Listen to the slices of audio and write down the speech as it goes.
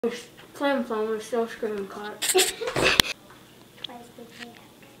Flame was still screaming caught.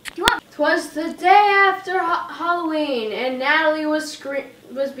 Twas the day after Halloween, and Natalie was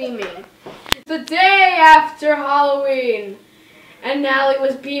beaming. The day after Halloween, and Natalie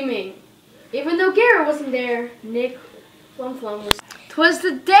was beaming. Even though Garrett wasn't there, Nick Flum was. Twas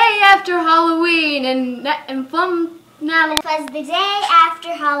the day after Halloween, and Natalie. Twas the day after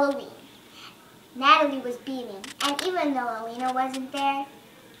Halloween. Natalie was beaming, and even though Alina wasn't there,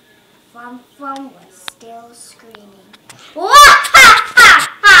 Flum was still screaming.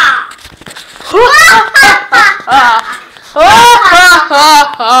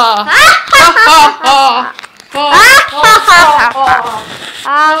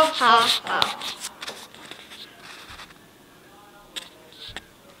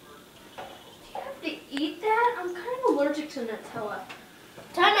 To eat that? I'm kind of allergic to Nutella.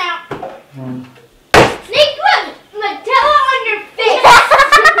 Time out. Sneak one! Nutella on your face!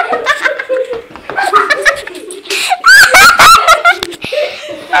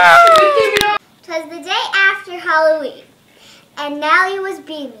 Twas the day after Halloween, and Natalie was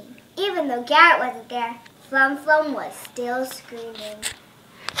beaming. Even though Garrett wasn't there, Flum was still screaming.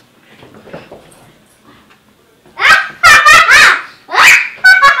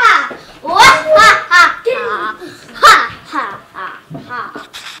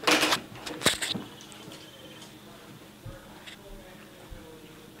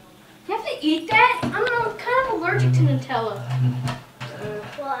 You have to eat that? I'm kind of allergic to Nutella.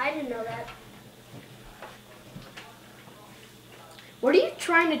 Well, I didn't know that. What are you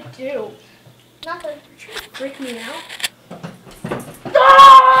trying to do? Nothing. Freak me out?